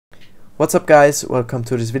What's up guys, welcome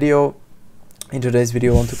to this video. In today's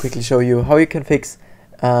video I want to quickly show you how you can fix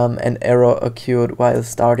an error occurred while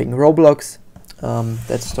starting Roblox.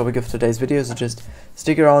 That's the topic of today's video, so just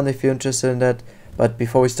stick around if you're interested in that. But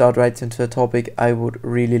before we start right into the topic, I would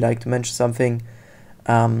really like to mention something.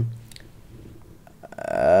 You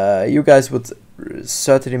guys would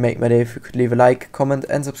certainly make my day if you could leave a like, comment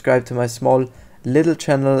and subscribe to my small little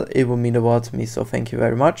channel. It would mean a lot to me, so thank you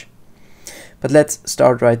very much. But let's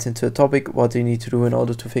start right into the topic. What do you need to do in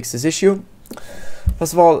order to fix this issue?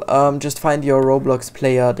 First of all, just find your Roblox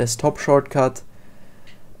player desktop shortcut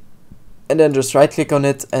and then just right click on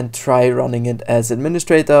it and try running it as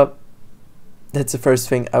administrator. That's the first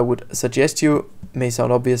thing I would suggest you. May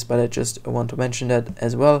sound obvious, but I just want to mention that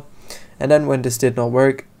as well. And then when this did not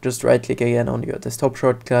work, just right click again on your desktop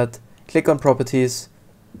shortcut, click on properties,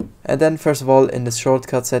 and then first of all in the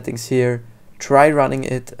shortcut settings here, try running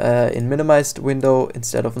it in minimized window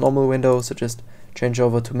instead of normal window. So just change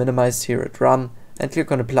over to minimized here at run and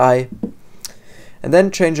click on apply. And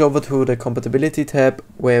then change over to the compatibility tab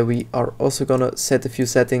where we are also gonna set a few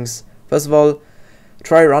settings. First of all,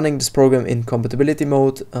 try running this program in compatibility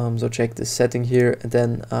mode. So check this setting here, and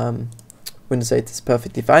then Windows 8 is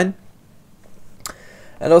perfectly fine.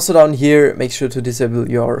 And also down here, make sure to disable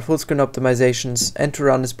your full screen optimizations and to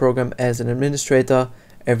run this program as an administrator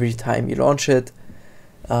every time you launch it.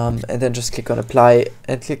 And then just click on apply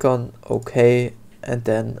and click on OK, and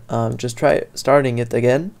then just try starting it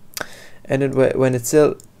again. And then when it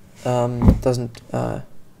still doesn't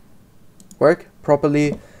work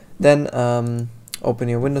properly, then open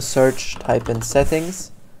your Windows search, type in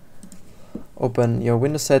settings, open your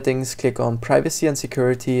Windows settings, click on privacy and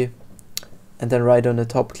security, and then right on the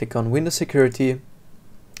top click on Windows security,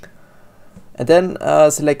 and then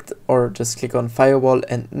select or just click on firewall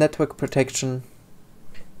and network protection,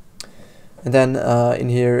 and then in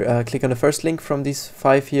here click on the first link from these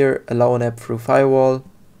 5 here, allow an app through firewall,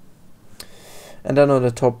 and then on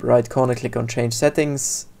the top right corner click on change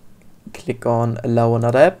settings, click on allow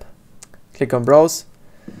another app, click on browse,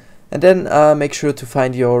 and then make sure to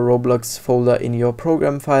find your Roblox folder in your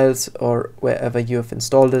program files or wherever you have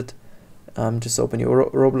installed it. Just open your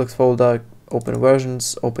Roblox folder, open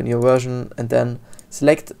versions, open your version, and then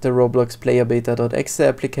select the Roblox player beta.exe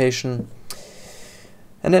application,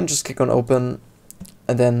 and then just click on open,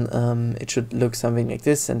 and then it should look something like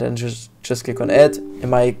this, and then just click on add. In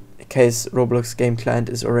my case, Roblox game client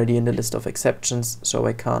is already in the list of exceptions, so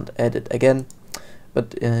I can't add it again,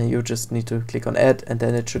 but you just need to click on add, and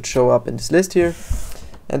then it should show up in this list here.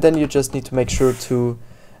 And then you just need to make sure to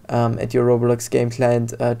at your Roblox game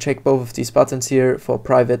client check both of these buttons here for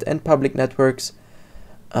private and public networks,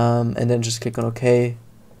 and then just click on OK,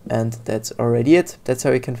 and that's already it. That's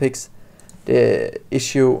how you can fix the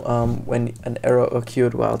issue when an error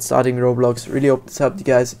occurred while starting Roblox. Really hope this helped you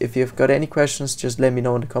guys. If you've got any questions, just let me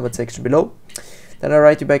know in the comment section below. Then I'll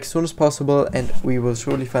write you back as soon as possible and we will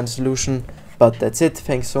surely find a solution. But that's it.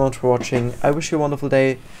 Thanks so much for watching. I wish you a wonderful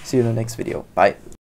day. See you in the next video. Bye.